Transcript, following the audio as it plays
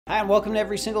Hi, and welcome to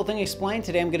Every Single Thing Explained.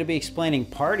 Today I'm going to be explaining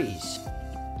parties.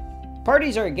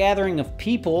 Parties are a gathering of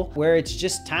people where it's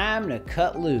just time to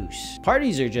cut loose.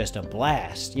 Parties are just a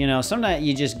blast. You know, sometimes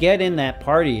you just get in that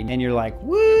party and you're like,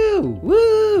 woo,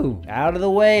 woo, out of the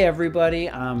way, everybody.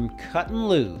 I'm cutting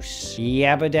loose.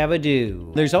 Yabba dabba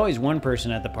doo. There's always one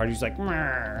person at the party who's like,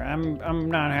 I'm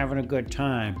not having a good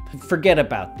time. Forget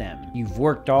about them. You've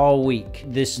worked all week.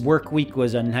 This work week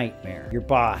was a nightmare. Your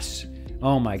boss.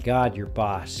 Oh my God, your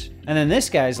boss. And then this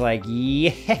guy's like,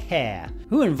 yeah,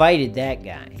 who invited that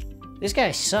guy? This guy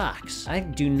sucks. I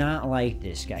do not like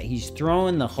this guy. He's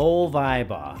throwing the whole vibe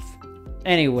off.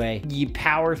 Anyway, you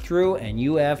power through and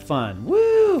you have fun.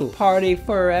 Woo! Party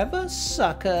forever,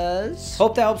 suckers.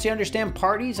 Hope that helps you understand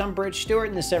parties. I'm Bridge Stewart,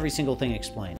 and this is Every Single Thing Explained.